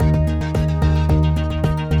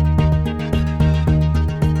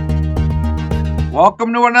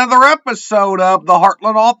Welcome to another episode of the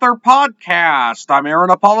Heartland Author Podcast. I'm Aaron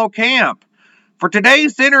Apollo Camp. For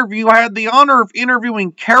today's interview, I had the honor of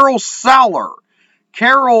interviewing Carol Saller.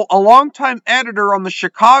 Carol, a longtime editor on the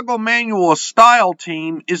Chicago Manual of Style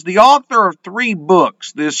team, is the author of 3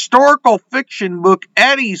 books, the historical fiction book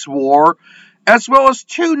Eddie's War, as well as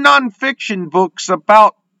 2 nonfiction books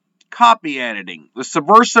about copy editing, The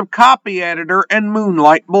Subversive Copy Editor and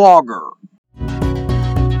Moonlight Blogger.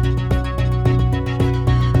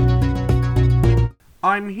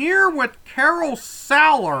 I'm here with Carol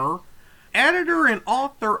Saller, editor and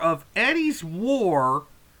author of Eddie's War,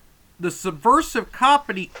 The Subversive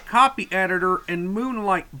Copy Editor, and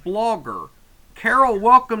Moonlight Blogger. Carol,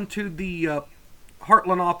 welcome to the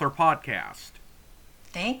Heartland Author Podcast.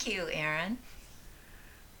 Thank you, Aaron.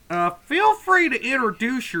 Feel free to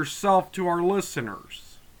introduce yourself to our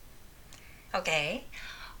listeners. Okay.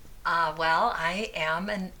 Well, I am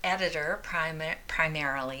an editor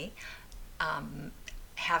primarily,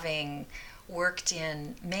 having worked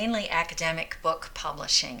in mainly academic book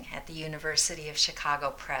publishing at the University of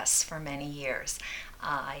Chicago Press for many years.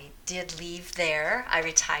 I did leave there. I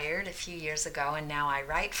retired a few years ago, and now I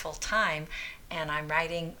write full-time, and I'm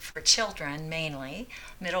writing for children mainly,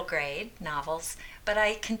 middle grade novels, but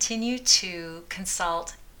I continue to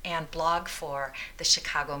consult and blog for the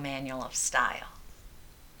Chicago Manual of Style.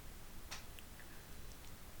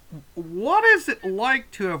 What is it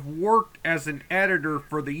like to have worked as an editor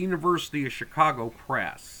for the University of Chicago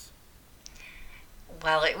Press?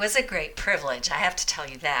 Well, it was a great privilege, I have to tell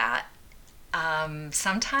you that.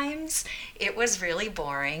 Sometimes it was really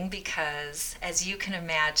boring because, as you can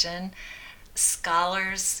imagine,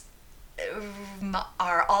 scholars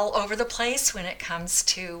are all over the place when it comes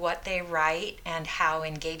to what they write and how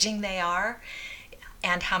engaging they are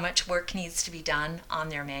and how much work needs to be done on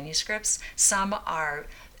their manuscripts. Some are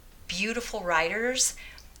beautiful writers,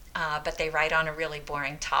 but they write on a really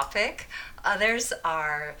boring topic. Others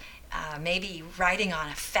are maybe writing on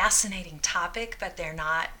a fascinating topic, but they're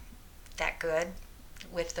not that good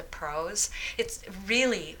with the prose. It's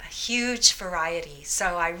really a huge variety.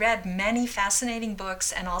 So I read many fascinating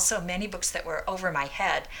books and also many books that were over my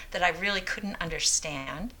head that I really couldn't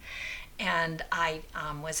understand. And I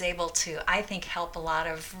was able to, I think, help a lot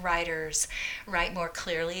of writers write more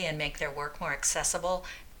clearly and make their work more accessible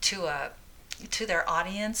to their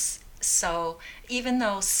audience. So even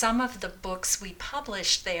though some of the books we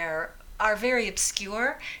published there are very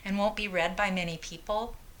obscure and won't be read by many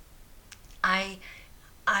people, I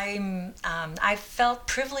felt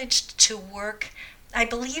privileged to work. I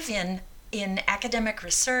believe in academic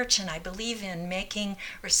research, and I believe in making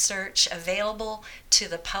research available to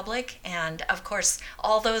the public. And of course,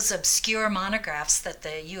 all those obscure monographs that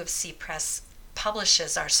the U of C Press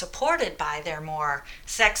publishes are supported by their more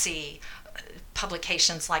sexy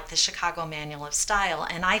publications like the Chicago Manual of Style,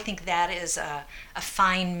 and I think that is a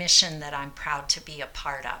fine mission that I'm proud to be a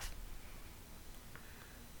part of.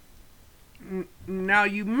 Now,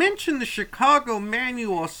 you mentioned the Chicago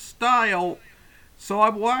Manual of Style, so I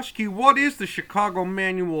will ask you, what is the Chicago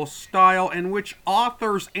Manual of Style, and which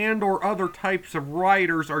authors and or other types of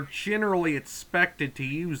writers are generally expected to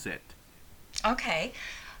use it? Okay.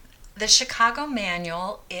 The Chicago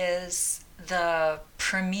Manual is the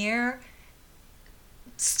premier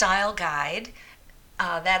style guide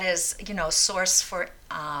that is, source for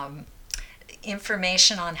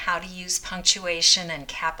information on how to use punctuation and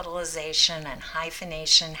capitalization and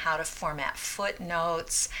hyphenation, how to format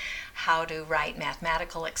footnotes, how to write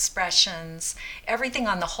mathematical expressions, everything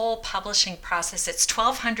on the whole publishing process. It's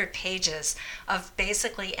 1,200 pages of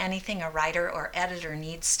basically anything a writer or editor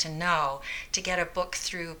needs to know to get a book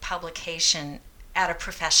through publication at a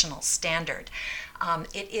professional standard.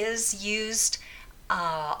 It is used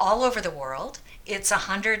all over the world. It's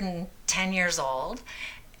 110 years old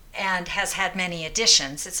and has had many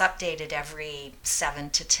editions. It's updated every 7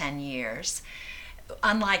 to 10 years.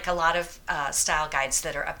 Unlike a lot of style guides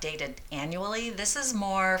that are updated annually, this is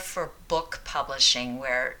more for book publishing,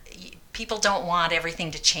 where people don't want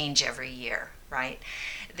everything to change every year, right?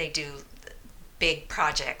 They do big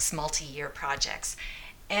projects, multi-year projects.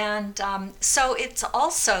 And so it's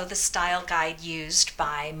also the style guide used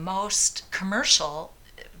by most commercial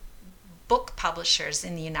book publishers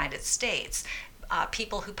in the United States.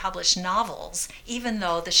 People who publish novels, even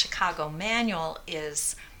though the Chicago Manual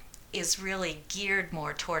is really geared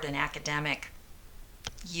more toward an academic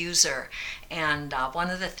user. And one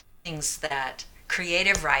of the things that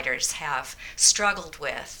creative writers have struggled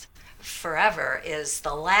with forever is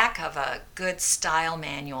the lack of a good style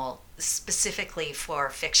manual specifically for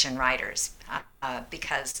fiction writers,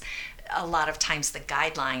 because a lot of times the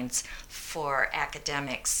guidelines for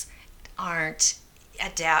academics aren't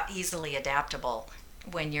easily adaptable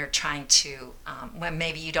when you're trying to, when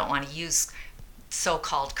maybe you don't want to use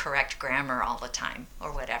so-called correct grammar all the time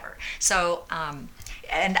or whatever. So,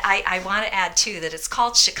 and I want to add too that it's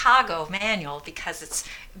called Chicago Manual because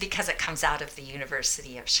it comes out of the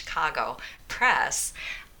University of Chicago Press,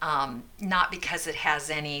 not because it has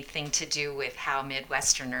anything to do with how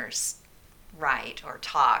Midwesterners write or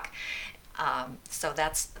talk. So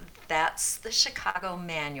that's the Chicago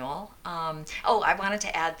Manual. I wanted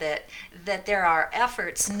to add that there are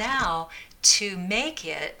efforts now to make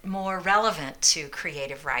it more relevant to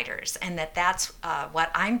creative writers, and that's what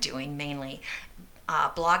I'm doing mainly,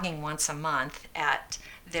 blogging once a month at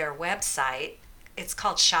their website. It's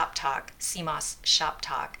called Shop Talk, CMOS Shop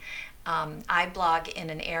Talk. I blog in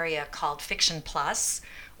an area called Fiction Plus,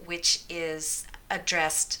 which is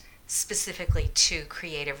addressed specifically to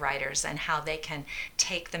creative writers and how they can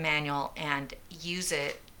take the manual and use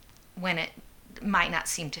it when it might not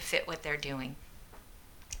seem to fit what they're doing.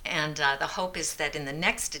 And the hope is that in the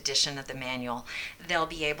next edition of the manual, they'll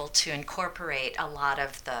be able to incorporate a lot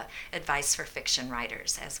of the advice for fiction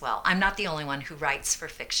writers as well. I'm not the only one who writes for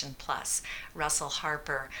Fiction Plus. Russell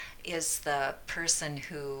Harper is the person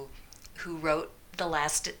who wrote the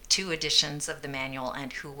last two editions of the manual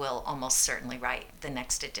and who will almost certainly write the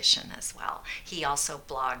next edition as well. He also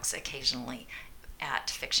blogs occasionally at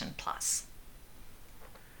Fiction Plus.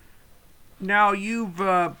 Now, you've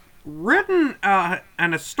written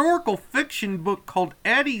an historical fiction book called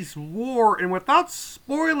Eddie's War, and without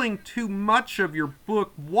spoiling too much of your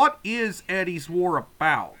book, what is Eddie's War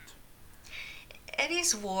about?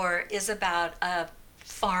 Eddie's War is about a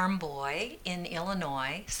farm boy in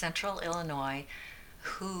Illinois, central Illinois,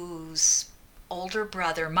 whose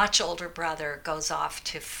much older brother, goes off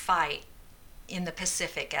to fight in the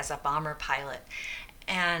Pacific as a bomber pilot.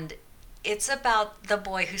 And it's about the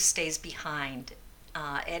boy who stays behind.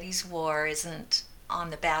 Eddie's War isn't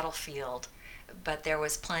on the battlefield, but there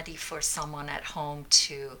was plenty for someone at home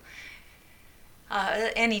to,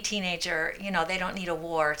 any teenager, they don't need a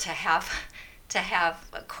war to have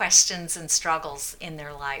questions and struggles in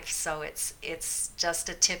their life. So it's just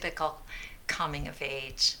a typical coming of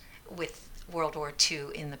age with World War II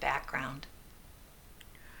in the background.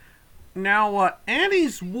 Now,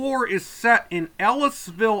 Eddie's War is set in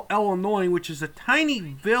Ellisville, Illinois, which is a tiny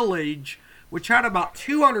village which had about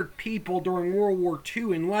 200 people during World War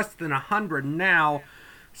II and less than 100 now,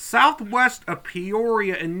 southwest of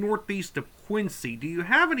Peoria and northeast of Quincy. Do you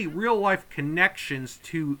have any real-life connections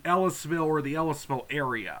to Ellisville or the Ellisville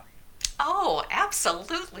area? Oh,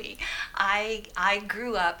 absolutely. I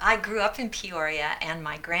grew up in Peoria, and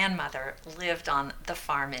my grandmother lived on the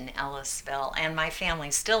farm in Ellisville, and my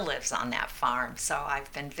family still lives on that farm. So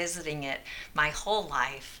I've been visiting it my whole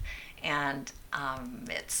life, and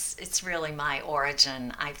it's really my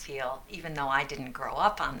origin, I feel, even though I didn't grow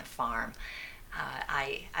up on the farm.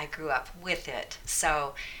 I grew up with it.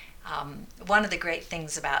 So one of the great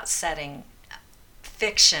things about setting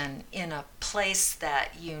fiction in a place that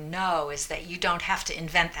is that you don't have to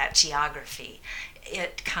invent that geography.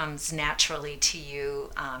 It comes naturally to you.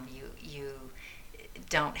 You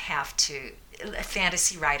don't have to.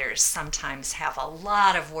 Fantasy writers sometimes have a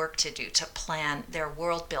lot of work to do to plan their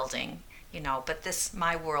world building, but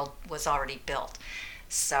my world was already built.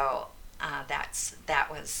 So that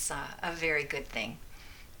was a very good thing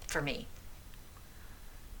for me.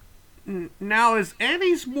 Now, is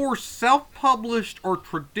Eddie's War self-published or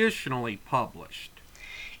traditionally published?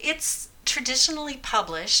 It's traditionally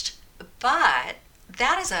published, but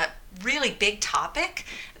that is a really big topic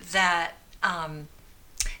that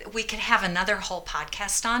we could have another whole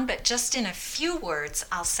podcast on, but just in a few words,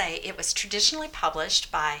 I'll say it was traditionally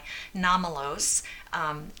published by Nomelos,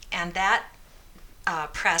 and that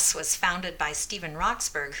press was founded by Stephen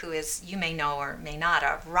Roxburgh, who is, you may know or may not,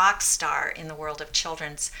 a rock star in the world of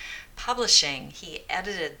children's publishing. He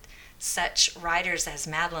edited such writers as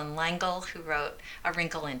Madeleine L'Engle, who wrote A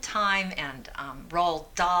Wrinkle in Time and Roald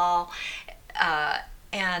Dahl,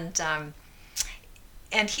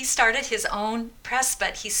 and he started his own press,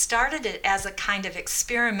 but he started it as a kind of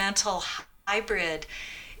experimental hybrid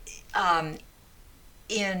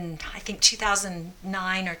in, I think,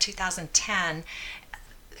 2009 or 2010,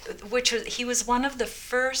 he was one of the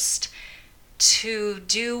first to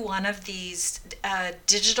do one of these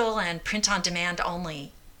digital and print-on-demand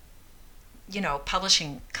only,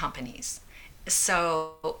 publishing companies.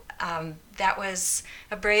 So that was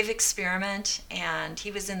a brave experiment, and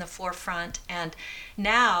he was in the forefront. And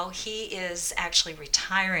now he is actually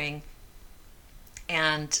retiring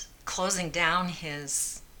and closing down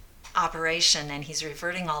his operation, and he's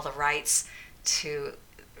reverting all the rights to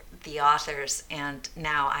the authors, and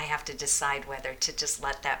now I have to decide whether to just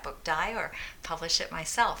let that book die or publish it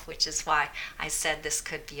myself, which is why I said this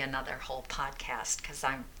could be another whole podcast, because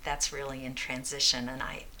that's really in transition, and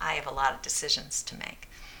I have a lot of decisions to make.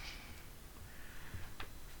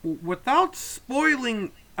 Without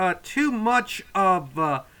spoiling too much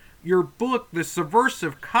of your book, The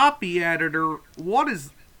Subversive Copy Editor, what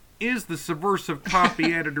is the Subversive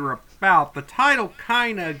Copy Editor about? The title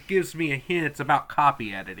kind of gives me a hint it's about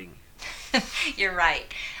copy editing. You're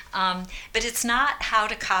right. But it's not how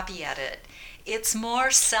to copy edit. It's more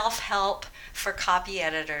self-help for copy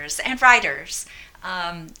editors and writers.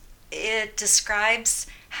 It describes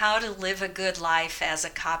how to live a good life as a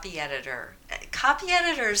copy editor. Copy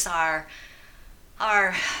editors are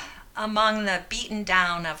among the beaten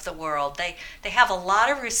down of the world. They have a lot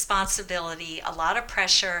of responsibility, a lot of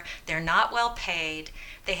pressure. They're not well paid.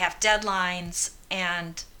 They have deadlines,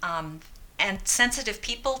 and sensitive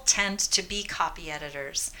people tend to be copy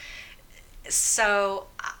editors. So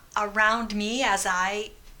around me, as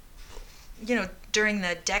during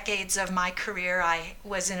the decades of my career, I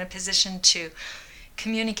was in a position to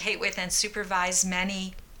communicate with and supervise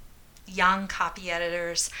many young copy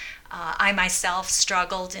editors. I myself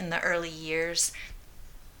struggled in the early years,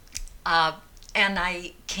 and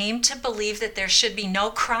I came to believe that there should be no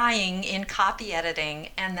crying in copy editing,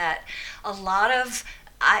 and that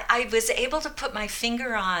I was able to put my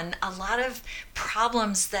finger on a lot of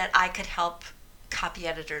problems that I could help copy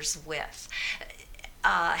editors with,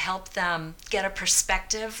 help them get a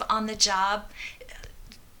perspective on the job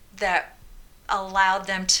that allowed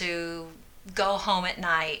them to go home at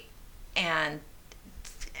night and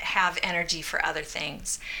have energy for other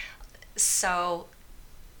things. So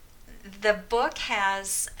the book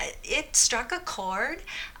it struck a chord.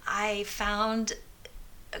 I found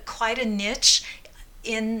quite a niche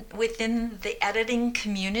within the editing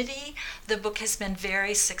community. The book has been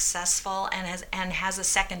very successful and has a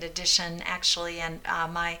second edition, actually, and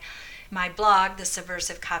my blog, the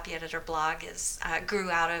Subversive Copy Editor blog, grew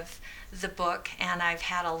out of the book, and I've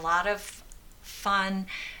had a lot of fun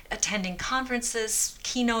attending conferences,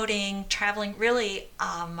 keynoting, traveling really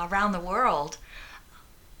around the world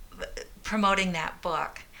promoting that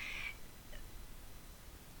book.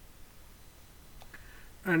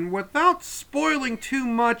 And without spoiling too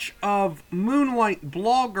much of Moonlight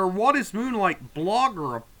Blogger, what is Moonlight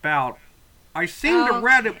Blogger about? I seem to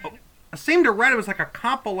read it was like a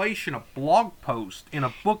compilation of blog posts in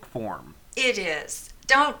a book form. It is.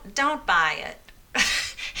 Don't buy it.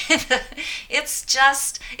 It's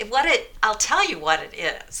just I'll tell you what it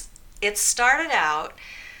is. It started out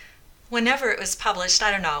whenever it was published,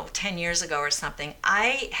 I don't know, 10 years ago or something.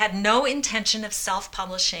 I had no intention of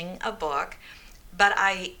self-publishing a book, but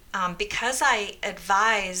because I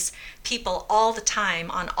advise people all the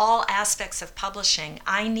time on all aspects of publishing,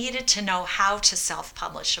 I needed to know how to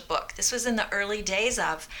self-publish a book. This was in the early days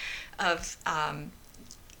of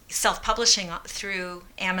self-publishing through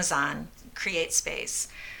Amazon CreateSpace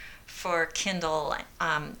for Kindle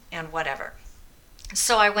and whatever.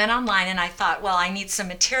 So I went online and I thought, well, I need some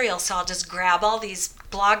material, so I'll just grab all these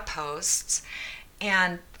blog posts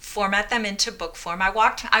and format them into book form. I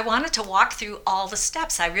wanted to walk through all the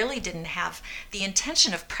steps. I really didn't have the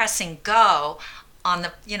intention of pressing go on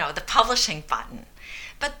the publishing button.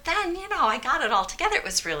 But then, I got it all together. It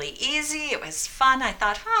was really easy. It was fun. I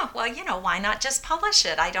thought, why not just publish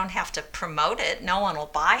it? I don't have to promote it. No one will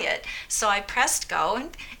buy it. So I pressed go,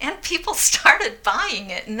 and people started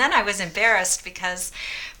buying it. And then I was embarrassed because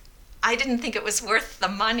I didn't think it was worth the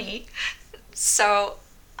money. So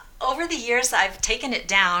over the years, I've taken it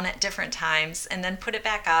down at different times and then put it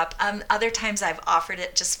back up. Other times I've offered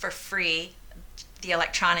it just for free, the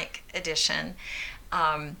electronic edition.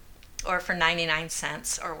 Or for 99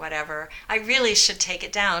 cents or whatever. I really should take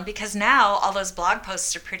it down because now all those blog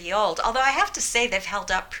posts are pretty old. Although I have to say they've held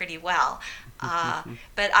up pretty well.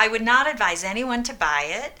 But I would not advise anyone to buy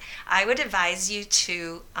it. I would advise you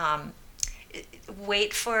to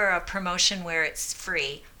wait for a promotion where it's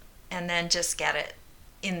free and then just get it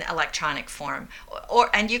in electronic form.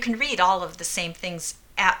 And you can read all of the same things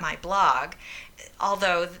at my blog.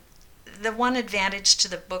 Although the one advantage to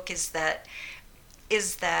the book is that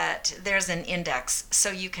there's an index,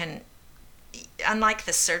 so you can, unlike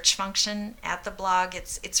the search function at the blog,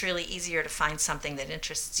 it's really easier to find something that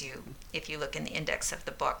interests you if you look in the index of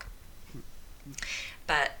the book.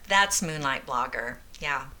 But that's Moonlight Blogger.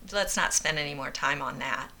 Yeah, let's not spend any more time on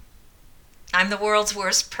that. I'm the world's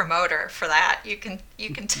worst promoter for that. You can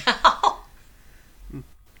tell.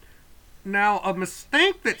 Now, a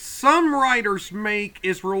mistake that some writers make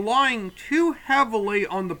is relying too heavily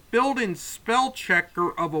on the built-in spell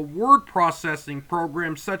checker of a word processing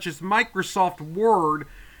program such as Microsoft Word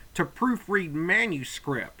to proofread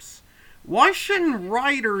manuscripts. Why shouldn't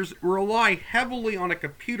writers rely heavily on a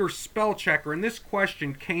computer spell checker? And this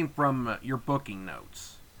question came from your booking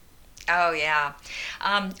notes. Oh, yeah.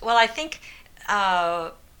 Well, I think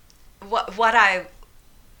what I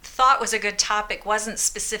thought was a good topic wasn't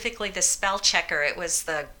specifically the spell checker, it was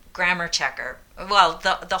the grammar checker. Well,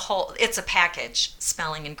 the whole, it's a package,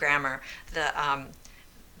 spelling and grammar. The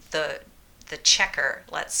the checker,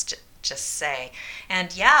 just say.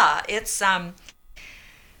 And yeah, it's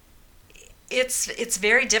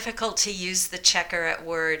very difficult to use the checker at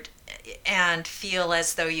Word and feel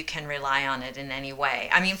as though you can rely on it in any way.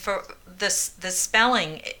 I mean, for the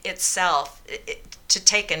spelling itself, to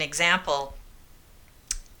take an example,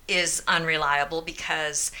 is unreliable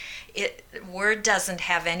because Word doesn't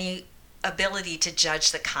have any ability to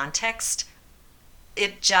judge the context.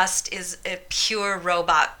 It just is a pure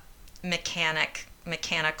robot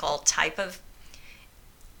mechanical type of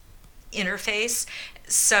interface.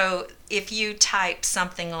 So if you type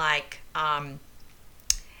something like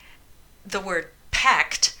the word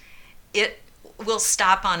pecked, it will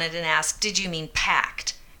stop on it and ask, did you mean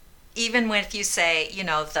packed? Even when if you say,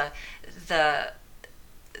 the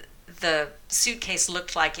suitcase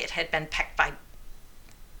looked like it had been pecked by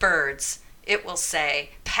birds, it will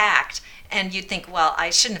say packed. And you'd think, well, I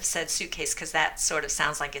shouldn't have said suitcase because that sort of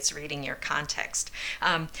sounds like it's reading your context.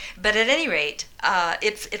 But at any rate,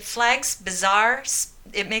 it flags bizarre,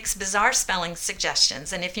 it makes bizarre spelling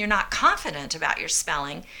suggestions. And if you're not confident about your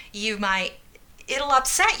spelling, it'll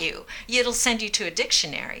upset you. It'll send you to a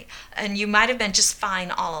dictionary. And you might have been just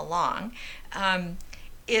fine all along.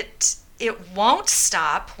 It won't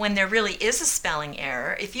stop when there really is a spelling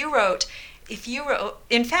error. If you wrote,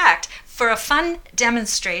 in fact, for a fun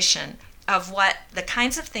demonstration of what the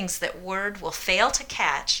kinds of things that Word will fail to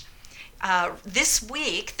catch, this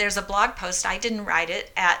week there's a blog post, I didn't write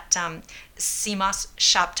it, at CMOS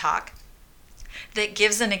Shop Talk, that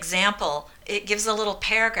gives an example. It gives a little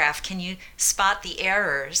paragraph. Can you spot the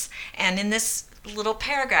errors? And in this little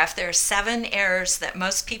paragraph, there are 7 errors that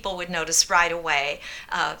most people would notice right away.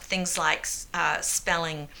 Things like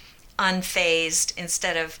spelling unfazed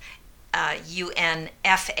instead of unfazed,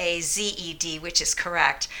 which is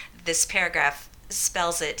correct. This paragraph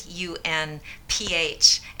spells it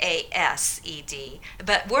unphased,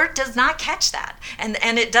 but Word does not catch that, and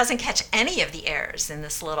it doesn't catch any of the errors in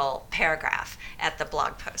this little paragraph at the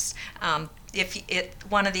blog post. One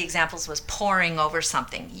of the examples was pouring over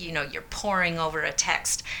something. You're pouring over a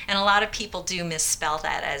text, and a lot of people do misspell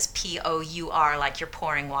that as pour, like you're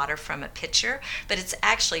pouring water from a pitcher, but it's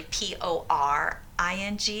actually poring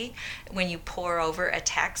when you pour over a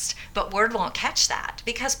text. But Word won't catch that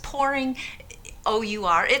because pouring,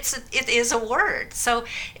 our, it is a word. So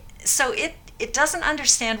it doesn't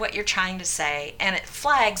understand what you're trying to say, and it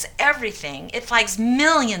flags everything. It flags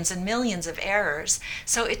millions and millions of errors.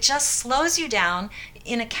 So it just slows you down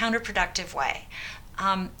in a counterproductive way.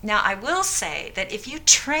 Now, I will say that if you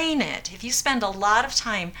train it, if you spend a lot of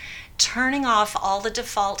time turning off all the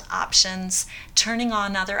default options, turning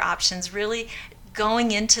on other options, really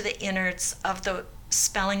going into the innards of the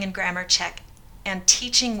spelling and grammar check and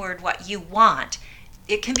teaching Word what you want,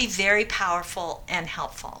 it can be very powerful and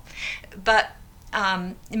helpful. But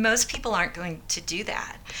most people aren't going to do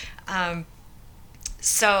that.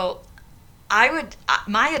 So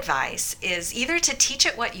my advice is either to teach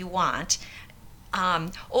it what you want,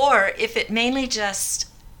 or if it mainly just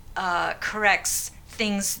corrects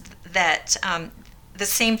things that the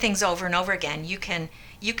same things over and over again, you can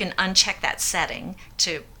uncheck that setting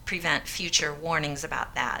to prevent future warnings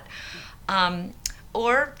about that.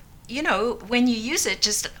 Or when you use it,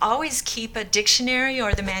 just always keep a dictionary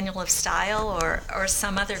or the manual of style or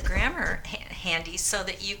some other grammar handy so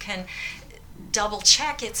that you can double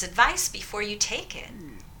check its advice before you take it.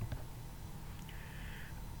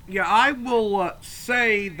 Yeah, I will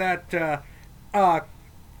say that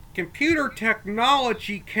computer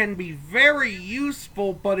technology can be very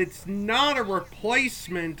useful, but it's not a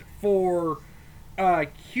replacement for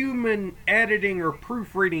human editing or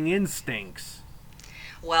proofreading instincts.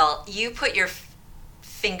 Well, you put your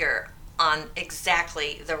finger on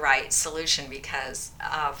exactly the right solution because,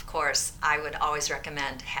 of course, I would always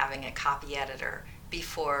recommend having a copy editor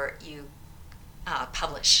before you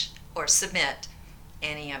publish or submit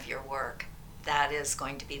any of your work. That is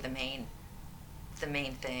going to be the main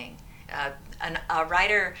thing. A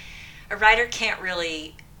writer can't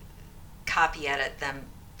really copy edit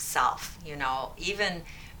themselves. Even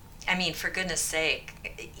I mean, for goodness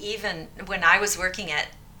sake, even when I was working at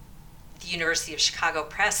the University of Chicago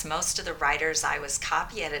Press, most of the writers I was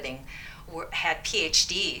copy editing had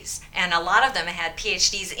PhDs, and a lot of them had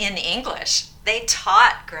PhDs in English. They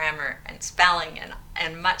taught grammar and spelling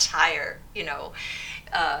and much higher,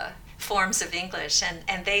 forms of English,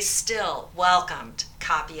 and they still welcomed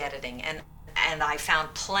copy editing, and I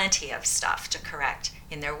found plenty of stuff to correct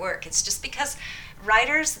in their work. It's just because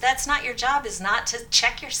writers, that's not your job, is not to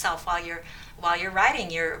check yourself while you're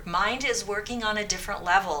writing. Your mind is working on a different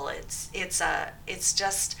level. It's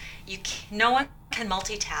just no one can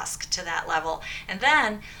multitask to that level. And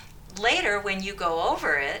then later when you go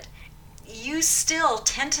over it, you still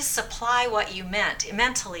tend to supply what you meant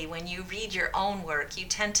mentally. When you read your own work, you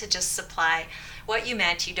tend to just supply what you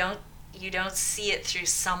meant. You don't see it through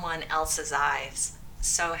someone else's eyes.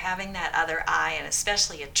 So having that other eye, and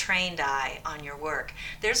especially a trained eye on your work,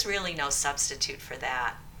 there's really no substitute for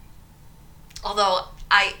that. Although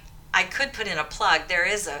I could put in a plug, there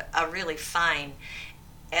is a really fine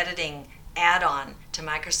editing add-on to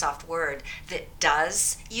Microsoft Word that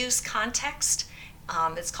does use context.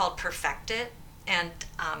 It's called Perfect It, and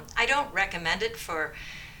I don't recommend it for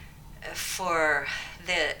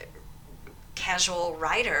the casual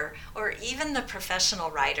writer or even the professional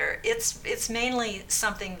writer. It's mainly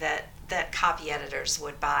something that copy editors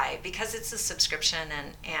would buy because it's a subscription,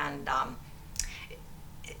 and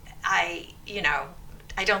I you know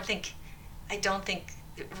I don't think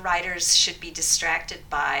writers should be distracted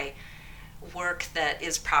by work that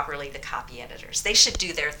is properly the copy editors. They should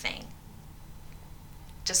do their thing.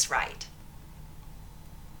 Just right.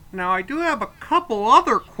 Now, I do have a couple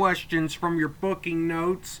other questions from your booking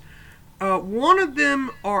notes. One of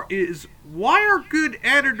them is why are good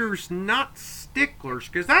editors not sticklers?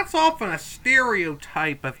 Because that's often a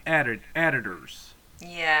stereotype of editors.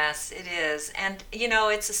 Yes, it is. And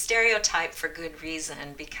it's a stereotype for good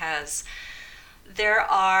reason, because there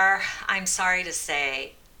are, I'm sorry to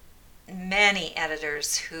say, many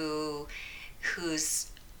editors whose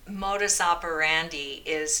modus operandi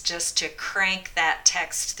is just to crank that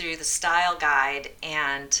text through the style guide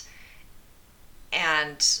and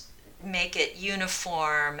make it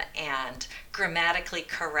uniform and grammatically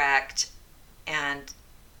correct, and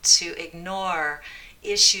to ignore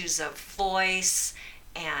issues of voice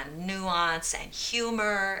and nuance and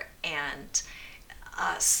humor and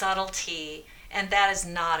subtlety, and that is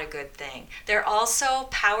not a good thing. There are also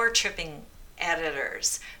power tripping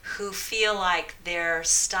editors who feel like their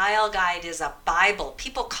style guide is a Bible.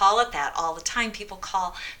 People call it that all the time. People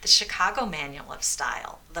call the Chicago Manual of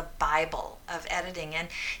Style the Bible of editing. And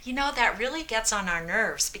that really gets on our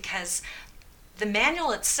nerves, because the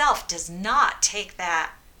manual itself does not take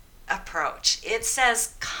that approach. It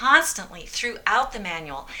says constantly throughout the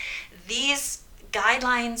manual, these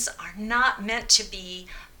guidelines are not meant to be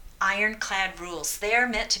ironclad rules. They are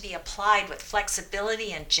meant to be applied with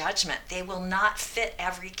flexibility and judgment. They will not fit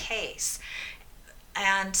every case.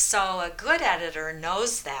 And so a good editor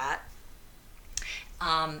knows that.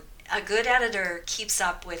 A good editor keeps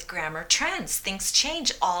up with grammar trends. Things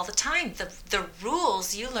change all the time. The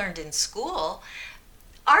rules you learned in school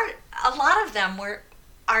a lot of them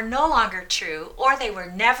are no longer true, or they were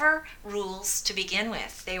never rules to begin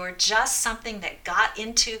with. They were just something that got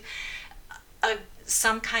into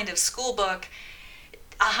some kind of school book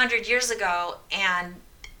 100 years ago and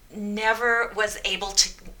never was able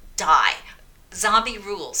to die. Zombie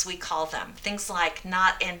rules, we call them. Things like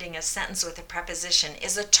not ending a sentence with a preposition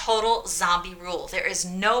is a total zombie rule. There is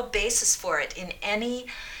no basis for it in any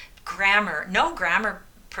grammar, no grammar,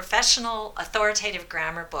 professional authoritative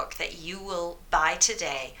grammar book that you will buy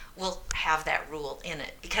today will have that rule in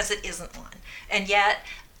it, because it isn't one. And yet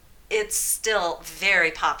it's still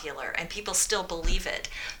very popular and people still believe it.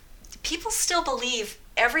 People still believe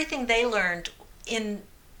everything they learned in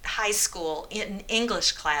high school in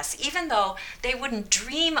English class, even though they wouldn't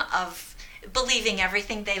dream of believing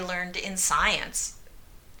everything they learned in science,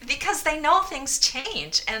 because they know things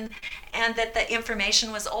change, and that the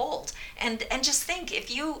information was old. And just think, if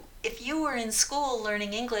you were in school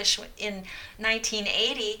learning English in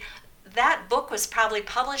 1980, that book was probably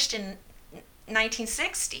published in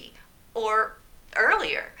 1960 or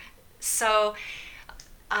earlier. So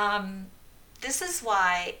this is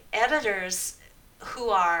why editors who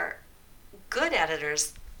are good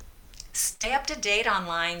editors stay up to date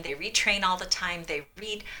online. They retrain all the time. They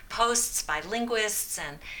read posts by linguists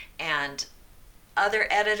and other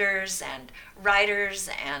editors and writers,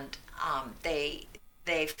 and they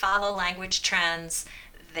follow language trends.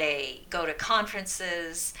 They go to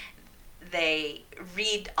conferences. They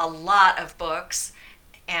read a lot of books,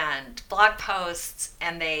 and blog posts,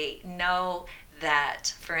 and they know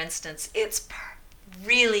that, for instance, it's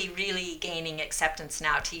really, really gaining acceptance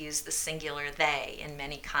now to use the singular they in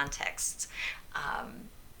many contexts. Um,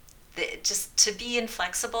 just to be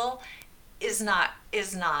inflexible is not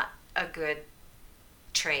a good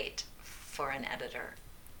trait for an editor,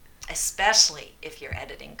 especially if you're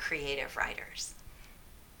editing creative writers.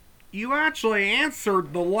 You actually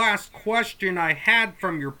answered the last question I had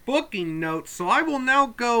from your booking notes, so I will now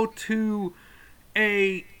go to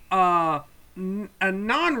a a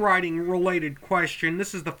non-writing related question.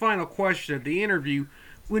 This is the final question of the interview.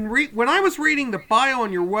 When I was reading the bio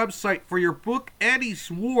on your website for your book Eddie's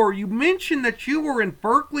War, you mentioned that you were in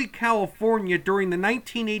Berkeley, California during the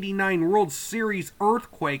 1989 World Series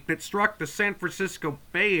earthquake that struck the San Francisco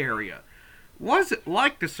Bay Area. What is it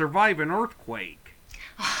like to survive an earthquake?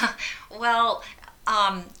 Well,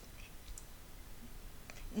 um,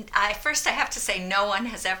 I have to say no one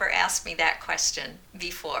has ever asked me that question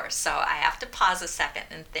before, so I have to pause a second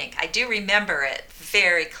and think. I do remember it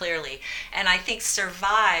very clearly, and I think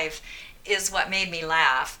survive is what made me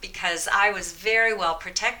laugh because I was very well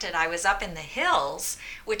protected. I was up in the hills,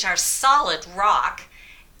 which are solid rock,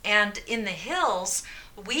 and in the hills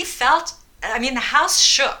we felt. I mean, the house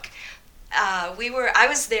shook. I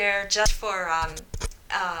was there just for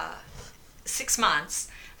uh, 6 months,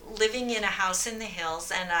 living in a house in the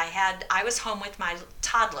hills, and I was home with my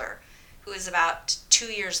toddler, who is about 2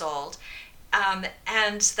 years old,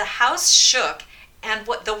 and the house shook. And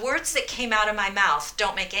what the words that came out of my mouth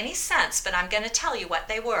don't make any sense, but I'm going to tell you what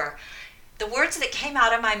they were. The words that came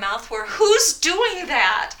out of my mouth were, "Who's doing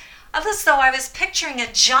that?" As though I was picturing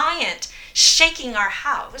a giant shaking our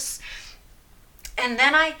house. And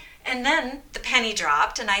then the penny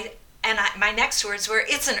dropped, my next words were,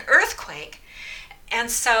 "It's an earthquake." And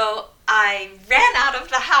so I ran out of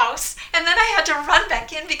the house, and then I had to run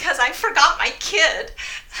back in because I forgot my kid,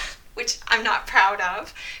 which I'm not proud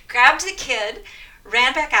of. Grabbed the kid,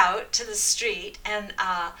 ran back out to the street, and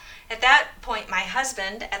at that point, my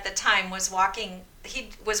husband at the time was walking.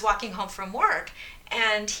 He was walking home from work,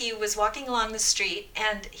 and he was walking along the street,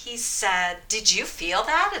 and he said, "Did you feel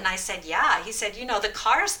that?" And I said, "Yeah." He said, "The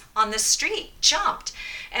cars on the street jumped."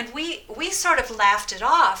 And we sort of laughed it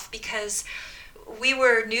off because we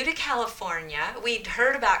were new to California. We'd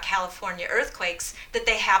heard about California earthquakes, that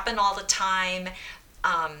they happen all the time.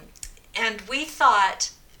 And we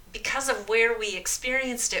thought, because of where we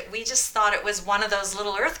experienced it, we just thought it was one of those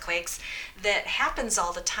little earthquakes that happens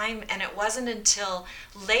all the time. And it wasn't until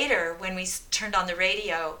later, when we turned on the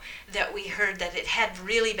radio, that we heard that it had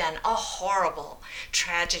really been a horrible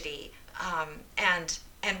tragedy. And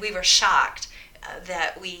we were shocked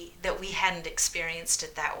that we hadn't experienced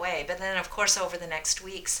it that way. But then, of course, over the next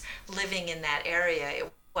weeks, living in that area,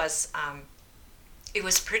 it was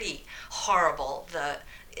pretty horrible. The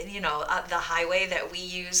highway that we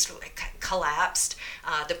used collapsed.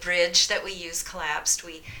 The bridge that we used collapsed.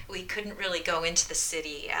 We couldn't really go into the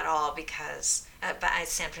city at all because, by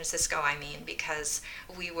San Francisco, I mean, because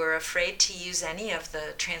we were afraid to use any of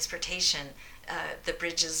the transportation, the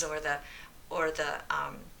bridges or the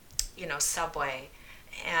subway.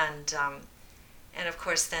 And of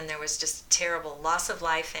course, then there was just terrible loss of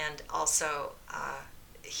life and also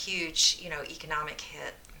huge, economic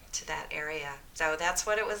hit to that area. So that's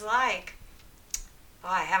what it was like. Oh,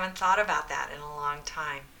 I haven't thought about that in a long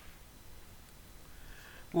time.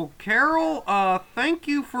 Well, Carol, thank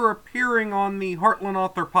you for appearing on the Heartland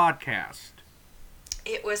Author Podcast.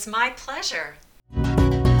 It was my pleasure.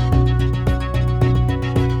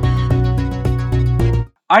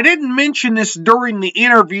 I didn't mention this during the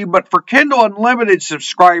interview, but for Kindle Unlimited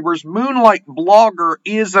subscribers, Moonlight Blogger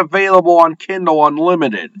is available on Kindle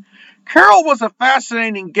Unlimited. Carol was a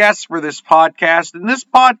fascinating guest for this podcast, and this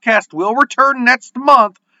podcast will return next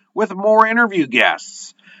month with more interview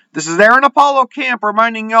guests. This is Aaron Apollo Camp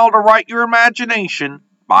reminding y'all to write your imagination.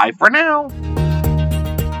 Bye for now.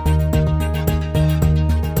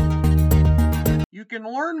 You can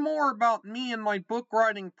learn more about me and my book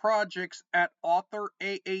writing projects at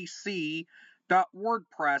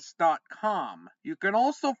authoraac.wordpress.com. You can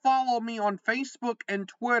also follow me on Facebook and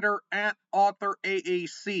Twitter at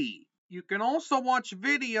authoraac. You can also watch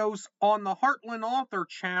videos on the Heartland Author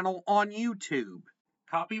channel on YouTube.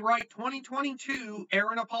 Copyright 2022,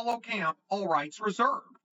 Aaron Apollo Camp, all rights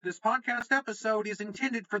reserved. This podcast episode is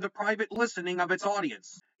intended for the private listening of its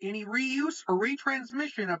audience. Any reuse or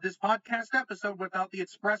retransmission of this podcast episode without the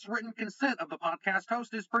express written consent of the podcast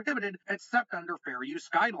host is prohibited except under fair use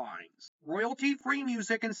guidelines. Royalty-free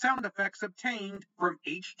music and sound effects obtained from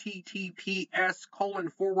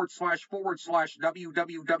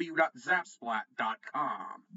https://www.zapsplat.com.